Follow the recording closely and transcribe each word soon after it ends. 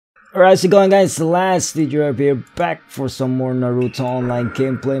Alright, so going guys, last video here, back for some more Naruto online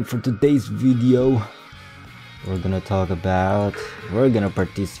gameplay. For today's video, we're gonna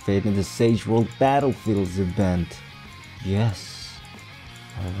participate in the Sage World Battlefields event. Yes,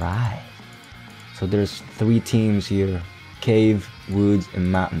 alright. So there's 3 teams here: Cave, Woods, and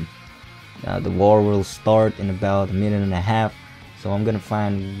Mountain. Now the war will start in about a minute and a half, so I'm gonna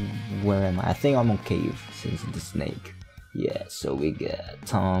find where am I think I'm on Cave since it's the snake. Yeah, so we got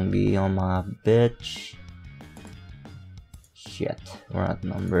Tongi on my bitch. Shit, we're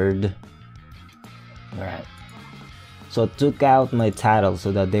outnumbered. Alright. So I took out my title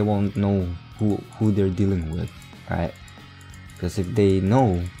so that they won't know who they're dealing with. Right? Because if they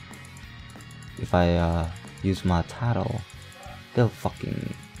know, if I use my title, they'll fuck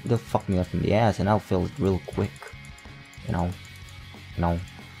me up in the ass and I'll fail it real quick. You know.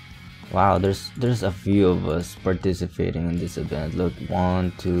 Wow, there's a few of us participating in this event. Look,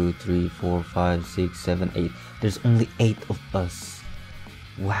 1, 2, 3, 4, 5, 6, 7, 8. There's only 8 of us.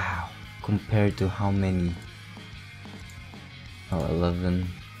 Wow, compared to how many? Oh, 11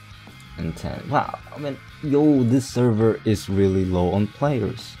 and 10. Wow, I mean, yo, this server is really low on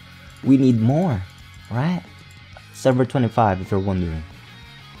players. We need more, right? Server 25, if you're wondering.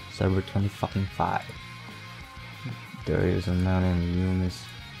 Server 25. There is a mountain room is.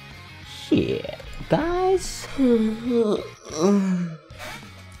 Shit, guys. Here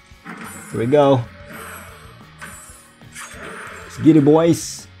we go. Let's get it,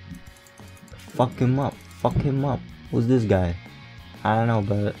 boys. Fuck him up. Who's this guy? I don't know,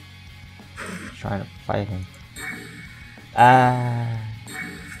 but I'm trying to fight him. I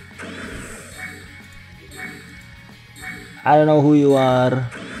don't know who you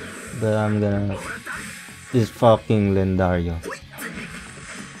are, but I'm gonna. This fucking Lendario.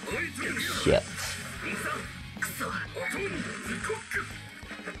 Shit.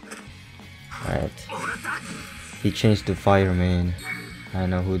 Alright. He changed to Fireman. I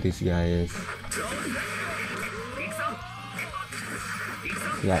know who this guy is.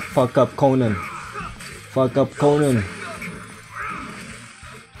 Yeah, fuck up Conan.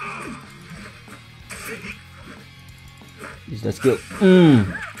 Use that skill.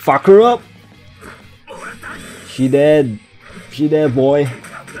 Fuck her up. She dead, boy.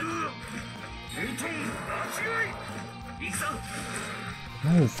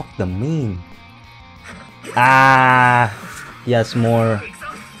 No, fuck the meme. Yes, more.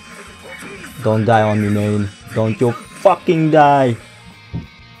 Don't die on me, man. Don't you fucking die.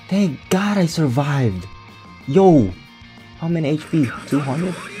 Thank God I survived. Yo, how many HP?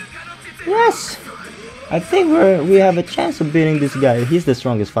 200? Yes. I think we have a chance of beating this guy. He's the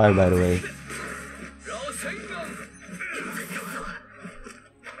strongest fire, by the way.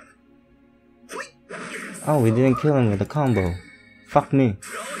 Oh, we didn't kill him with a combo. Fuck me.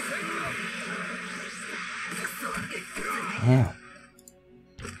 Damn.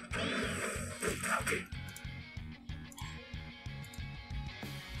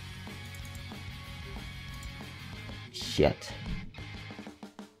 Shit.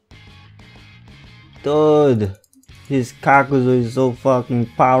 Dude, his Kakuzu is so fucking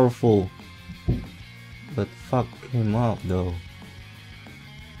powerful. But fuck him up though.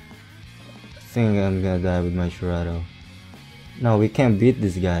 I think I'm gonna die with my Shirado. No, we can't beat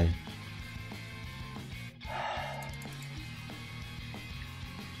this guy.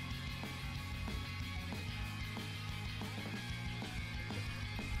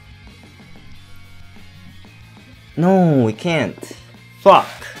 No, we can't. Fuck.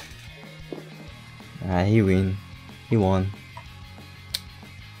 He won.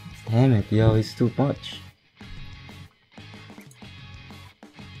 Damn it, yo, it's too much.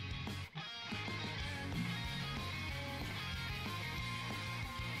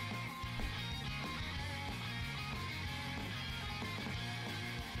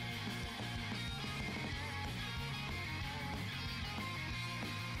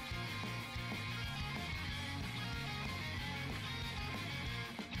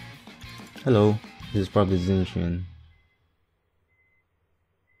 Hello, this is probably Zinshin.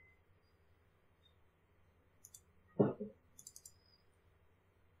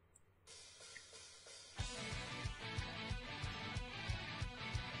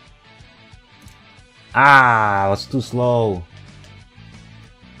 I was too slow.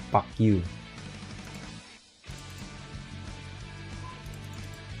 Fuck you.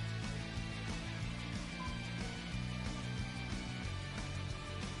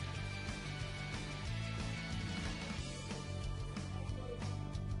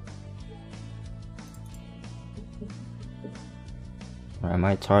 Alright,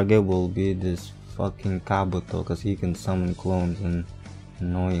 my target will be this fucking Kabuto because he can summon clones and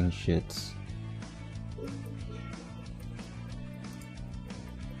Annoying shits.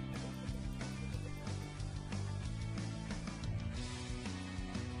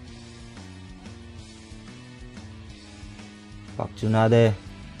 Fuck Tsunade.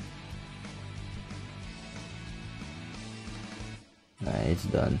 Alright, it's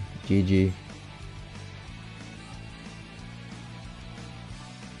done. GG.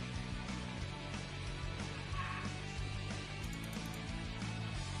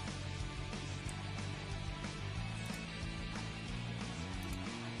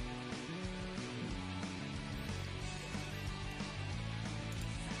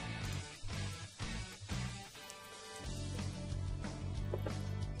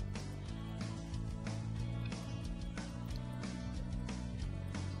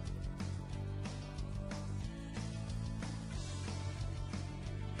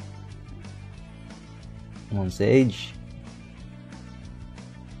 On Sage.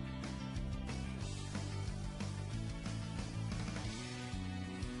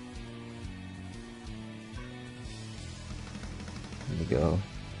 There we go.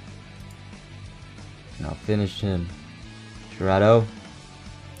 Now finish him. Shirado.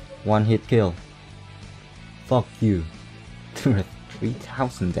 One hit kill. Fuck you.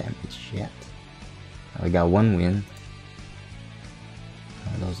 3,000 damage. Shit. Now we got one win.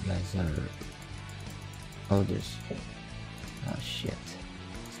 Oh, those guys are. Oh, there's. Oh shit.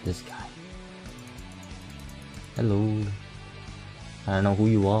 It's this guy. Hello. I don't know who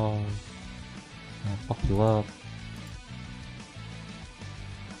you are. I'll fuck you up.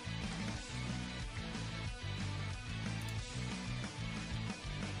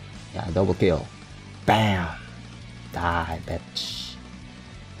 Yeah, double kill. Bam! Die, bitch.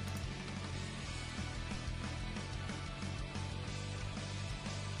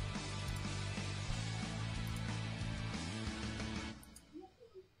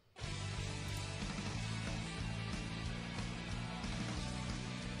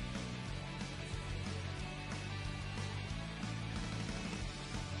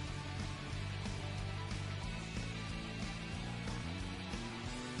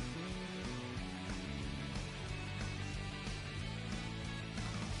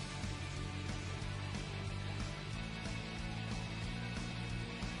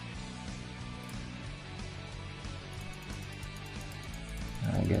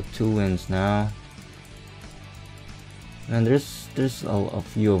 I got 2 wins now, and there's a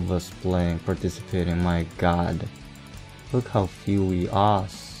few of us participating. My God, look how few we are,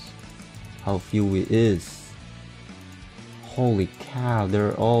 how few we is. Holy cow,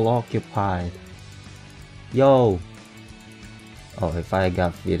 they're all occupied. Yo. Oh, if I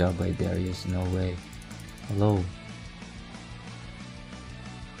got beat up by Darius, no way. Hello.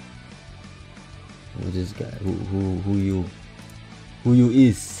 Who this guy? Who you? Who you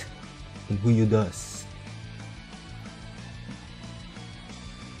is and who you does.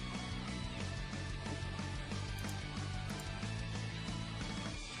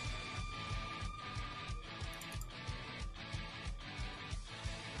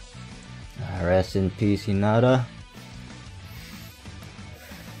 Rest in peace, Hinata.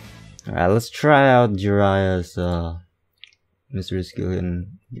 Alright, let's try out Jiraiya's mystery skill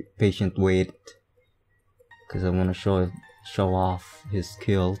in patient wait, because I want to show off his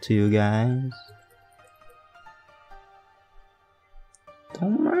skill to you guys.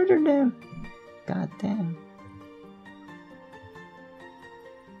 Don't murder them. God damn.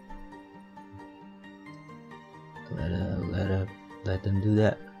 Let them do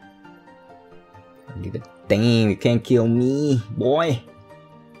that. Damn, you can't kill me, boy.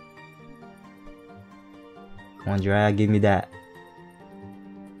 Come on, Jiraiya, give me that.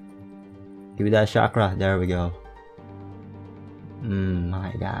 Give me that chakra. There we go.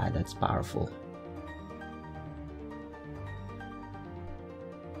 My God, that's powerful.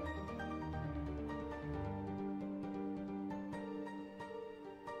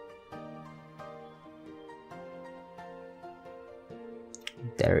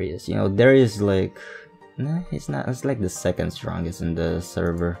 Darius, you know, Darius like, nah, he's not. It's like the second strongest in the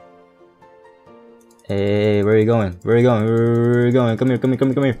server. Hey, where are you going? Where are you going? Where are you going? Come here, come here, come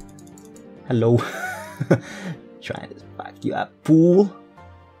here, come here. Hello. Trying to fuck you up, fool.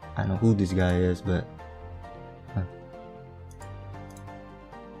 I don't know who this guy is, but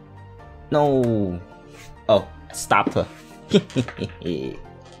no. Oh, stop her.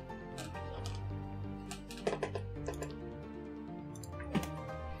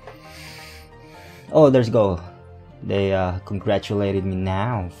 Oh, there's go. They congratulated me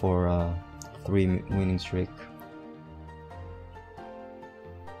now for 3 winning streak.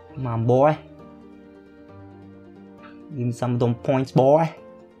 Come on, boy. Give me some of them points, boy. Here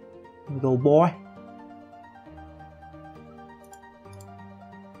we go, boy.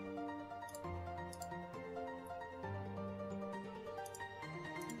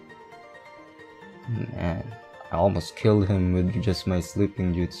 Man, I almost killed him with just my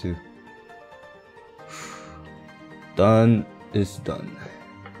sleeping jutsu. Done is done.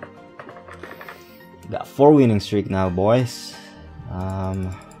 Got 4 winning streak now, boys. I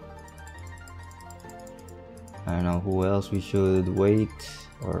don't know who else we should wait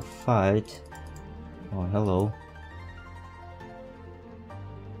or fight. Oh, hello.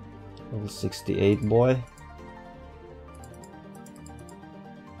 Level 68 boy.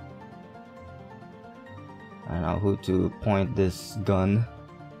 I don't know who to point this gun.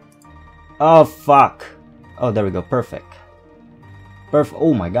 Oh fuck! Oh, there we go. Perfect. Perfect.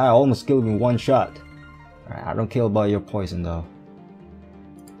 Oh my god! I almost killed him in 1 shot. Alright, I don't care about your poison though.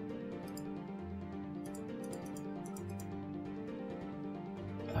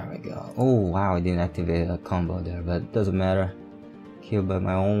 There we go. Oh wow! I didn't activate a combo there, but it doesn't matter. Killed by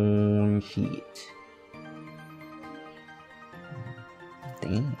my own shit.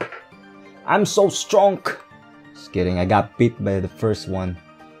 Damn. I'm so strong! Just kidding, I got beat by the first one.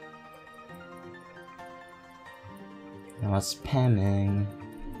 Now I'm spamming.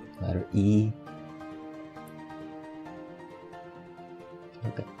 Letter E.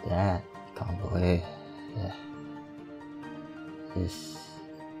 Look at that combo, eh? Yeah. This.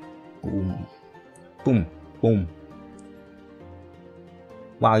 Boom. Boom. Boom.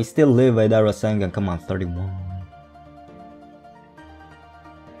 Wow, he still live by that Rasengan. Come on, 31.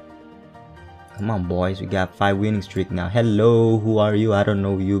 Come on, boys. We got 5 winning streak now. Hello, who are you? I don't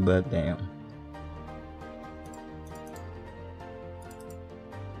know you, but damn.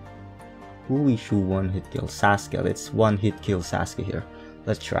 Who we shoot 1 hit kill? Sasuke. Let's 1 hit kill Sasuke here.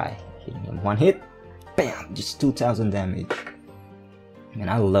 Let's try hitting him. 1 hit. Bam! Just 2,000 damage. Man,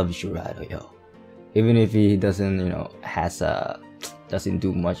 I love Shurado, yo. Even if he doesn't, you know, doesn't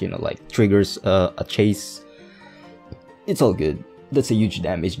do much, you know, like triggers a chase. It's all good. That's a huge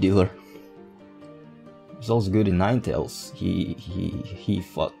damage dealer. He's also good in Ninetales. He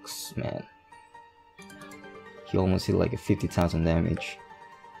fucks, man. He almost hit like a 50,000 damage.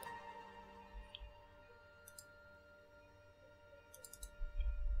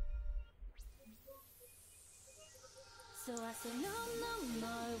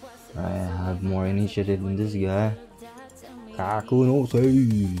 I have more initiative than this guy. Kaku no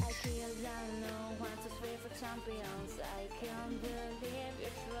Sage.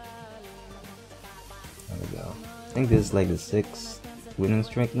 There we go. I think this is like the 6th winning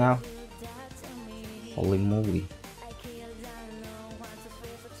streak now. Holy moly.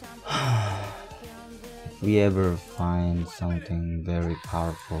 If we ever find something very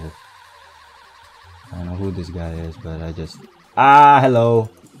powerful. I don't know who this guy is, but I just... Ah, hello.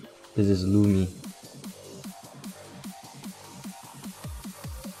 This is Lumi.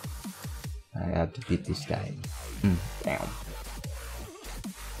 I have to beat this guy. Damn.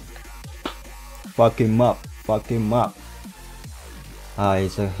 Fuck him up. Fuck him up.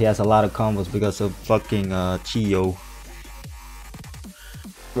 He has a lot of combos because of fucking Chiyo.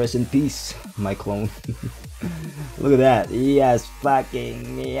 Rest in peace, my clone. Look at that. He has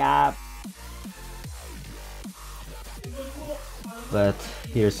fucking me up. But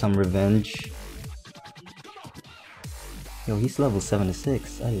here's some revenge. Yo, he's level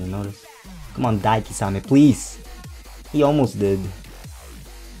 76. I didn't notice. Come on, Daiki-sama, please. He almost did.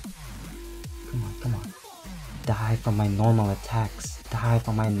 Come on, come on. Die from my normal attacks. Die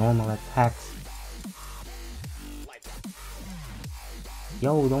from my normal attacks.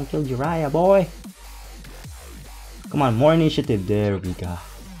 Yo, don't kill Jiraiya, boy. Come on, more initiative. There we go.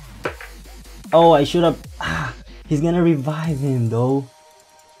 Oh, I should have... He's gonna revive him though.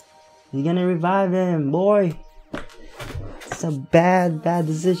 He's gonna revive him, boy. It's a bad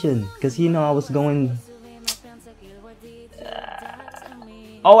decision. Cause you know I was going.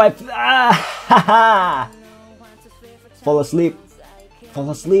 Fall asleep. Fall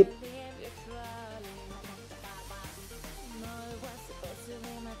asleep.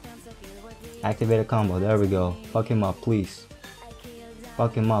 Activate a combo. There we go. Fuck him up, please.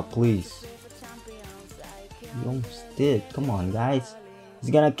 Fuck him up, please. You almost did. Come on, guys.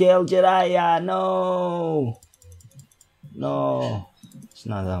 He's gonna kill Jiraiya. No. No. It's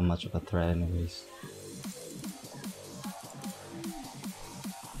not that much of a threat anyways.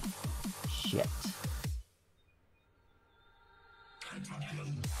 Shit.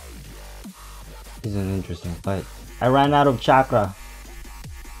 This is an interesting fight. I ran out of chakra.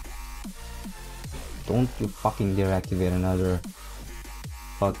 Don't you fucking dare activate another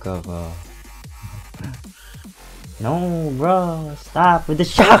fuck of No, bro, stop with the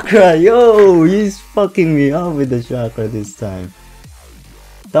chakra. Yo, he's fucking me up with the chakra this time.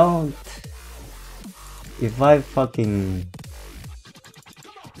 Don't. If I fucking...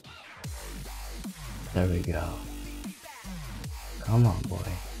 There we go. Come on,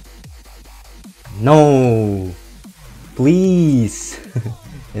 boy. No! Please!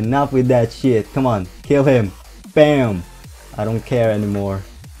 Enough with that shit. Come on, kill him. Bam! I don't care anymore.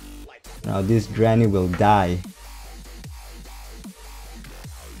 Now this granny will die.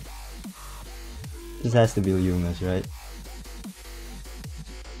 This has to be Yuma's, right?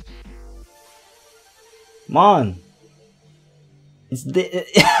 Come on! It's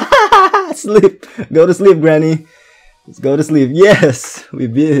sleep! Go to sleep, granny! Let's go to sleep. Yes! We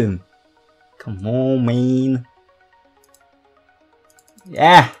beat him. Come on, man.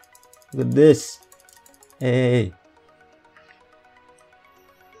 Yeah! Look at this. Hey.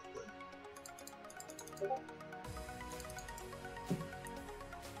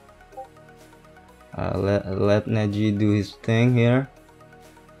 Let Neji do his thing here.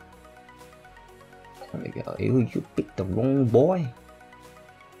 There we go. You picked the wrong boy.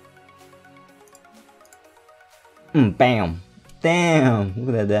 Bam! Damn! Look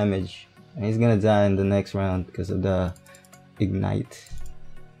at that damage. And he's gonna die in the next round because of the ignite.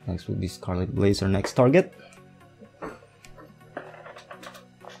 Next will be Scarlet Blaze, our next target.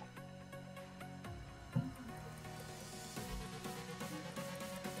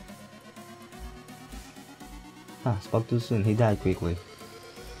 Spoke too soon. He died quickly.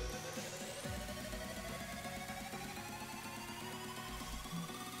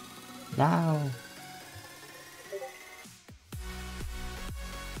 Now.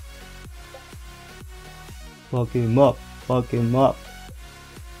 Fuck him up. Fuck him up.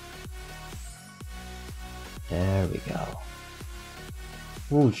 There we go.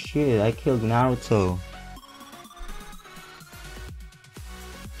 Oh shit, I killed Naruto.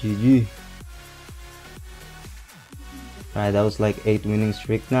 GG. Alright, that was like 8 winning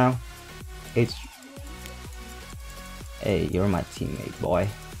streak now. 8. Hey, you're my teammate, boy.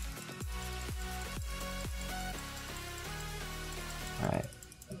 Alright.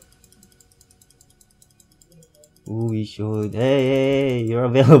 Ooh, we should. Hey, you're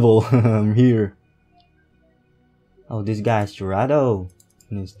available. I'm here. Oh, this guy's Naruto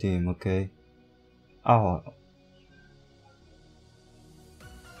in his team, okay. Oh.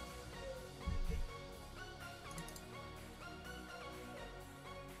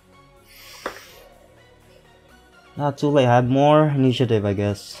 Not too late, I have more initiative, I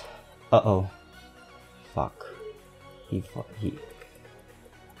guess. Uh-oh. Fuck.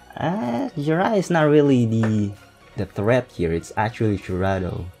 Jiraiya is not really the threat here. It's actually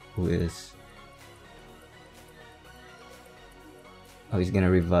Naruto who is. Oh, he's gonna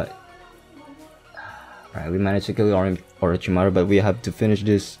revive. Alright, we managed to kill Orochimaru, but we have to finish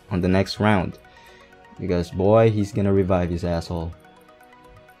this on the next round. Because, boy, he's gonna revive his asshole.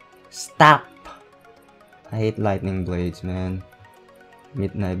 Stop! I hate lightning blades, man.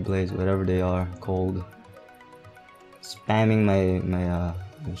 Midnight blades, whatever they are called. Spamming my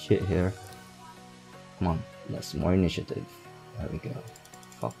shit here. Come on, that's more initiative. There we go.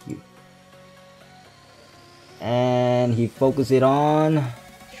 Fuck you. And he focused it on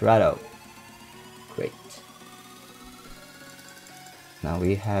Naruto. Great. Now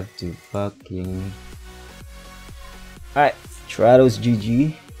we have to fucking... Alright, Naruto's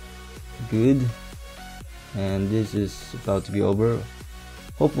GG. Good. And this is about to be over.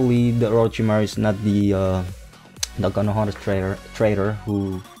 Hopefully the Orochimaru is not the Konohara traitor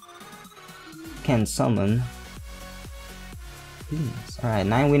who can summon demons. Alright,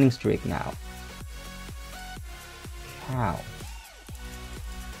 9 winning streak now. How?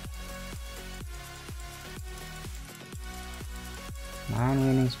 Nine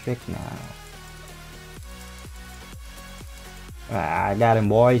winning streak now. I got him,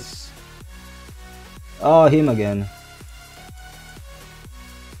 boys. Oh, him again.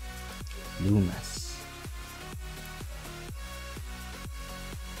 Loomis.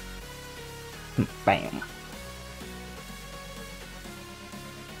 Bam.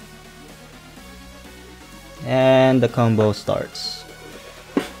 And the combo starts.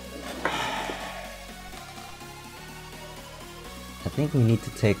 I think we need to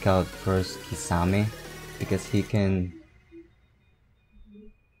take out first Kisame because he can.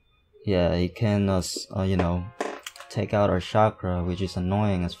 Yeah, he can, you know, take out our chakra, which is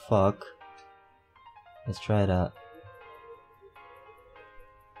annoying as fuck. Let's try that.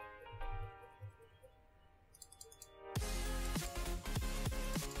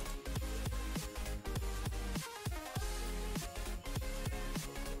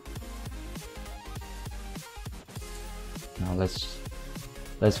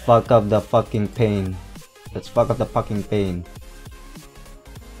 let's fuck up the fucking pain. Let's fuck up the fucking pain.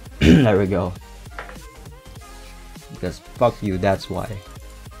 There we go. Because fuck you, that's why.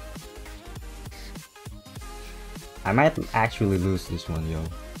 I might actually lose this one, yo.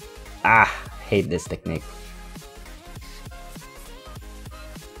 Ah, hate this technique.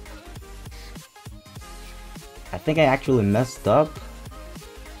 I think I actually messed up.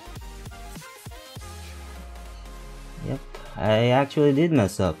 Yep, I actually did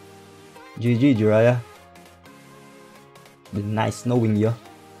mess up. GG, Jiraiya. Been nice knowing you.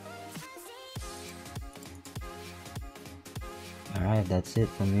 Alright, that's it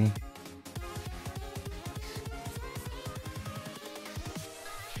for me.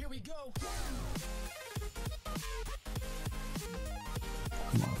 Here we go.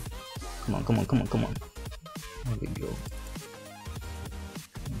 Come on. There we go.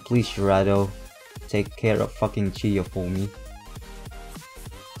 Please, Naruto, take care of fucking Chia for me.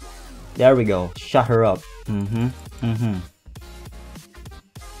 There we go. Shut her up.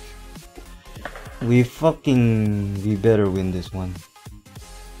 We better win this one.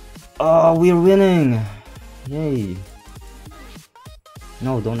 Oh, we're winning! Yay!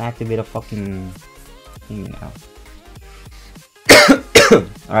 No, don't activate a fucking thing now.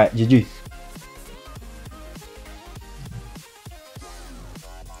 Alright, GG.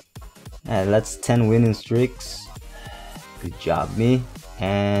 That's 10 winning streaks. Good job, me.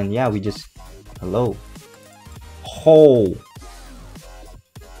 And yeah, we just... Hello. Ho!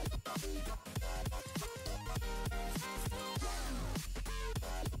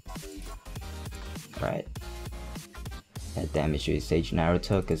 Right. That damage to Sage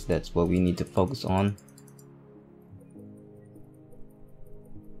Naruto, because that's what we need to focus on.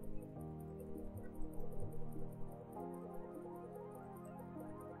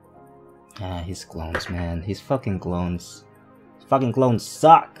 Ah, his clones, man. His fucking clones. His fucking clones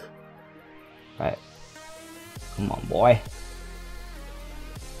suck! Right. Come on, boy.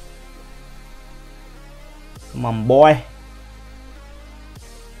 Come on, boy.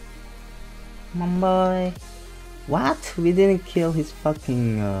 Come on, boy. What? We didn't kill his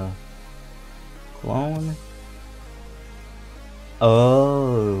fucking clone?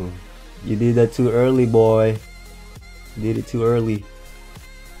 Oh, you did that too early, boy. You did it too early.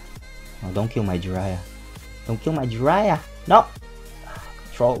 Oh, don't kill my Jiraiya. Don't kill my Jiraiya. No.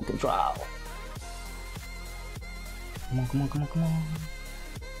 Control. Come on.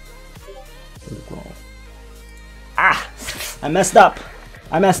 Ah! I messed up.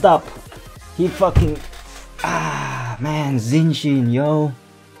 He fucking... Ah, man, Zinshin, yo.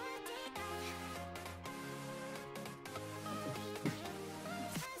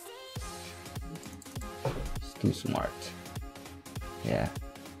 He's too smart. Yeah.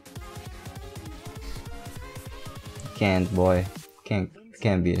 Can't, boy. Can't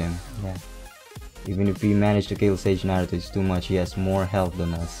beat him. Yeah. Even if we manage to kill Sage Naruto, it's too much. He has more health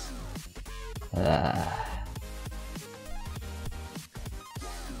than us.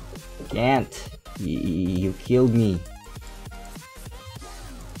 Can't. You killed me.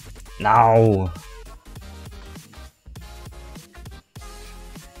 No.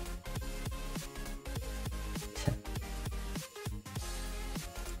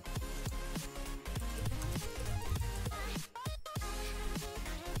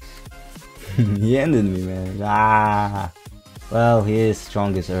 He ended me, man. Ah. Well, he is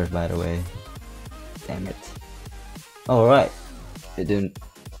strongest Earth, by the way. Damn it. Alright. It didn't.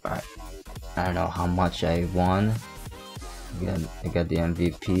 Alright. I don't know how much I won. I got the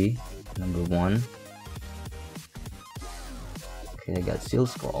MVP, number 1. Okay, I got Seal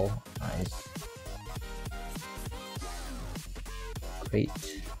Scroll. Nice. Great.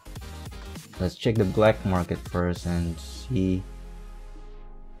 Let's check the black market first and see.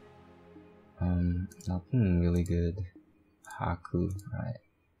 Nothing really good. Haku, right.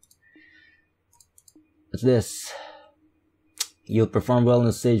 What's this? You'll perform well in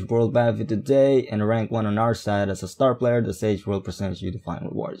the Sage World Battle today and rank 1 on our side. As a star player, the Sage World presents you the final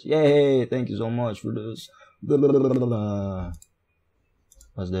rewards. Yay! Thank you so much for this. Blah, blah, blah, blah, blah.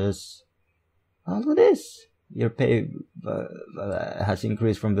 What's this? Oh, look at this. Your pay has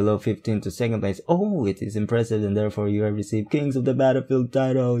increased from below 15 to 2nd place. Oh, it is impressive, and therefore you have received Kings of the Battlefield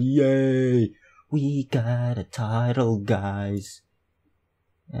title. Yay! We got a title, guys.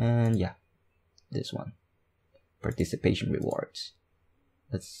 And yeah, this one. Participation rewards.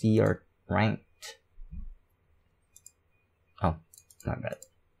 Let's see our ranked. Oh, not bad.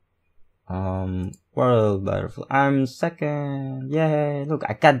 World Battlefield. I'm 2nd. Yay! Look,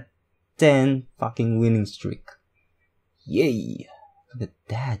 I got 10 fucking winning streak. Yay! Look at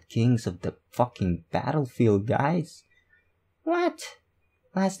that, Kings of the fucking Battlefield, guys. What?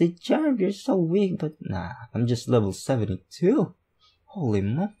 Lastly charm, you're so weak, but nah, I'm just level 72. Holy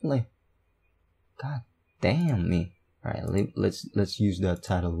moly. God damn me. Alright, let's use that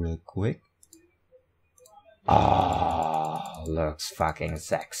title real quick. Oh, looks fucking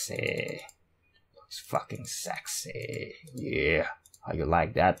sexy. Looks fucking sexy. Yeah. How you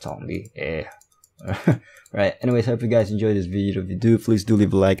like that, Tommy? Yeah. Right, anyways, hope you guys enjoyed this video. If you do, please do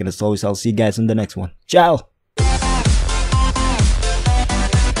leave a like, and as always, I'll see you guys in the next one. Ciao!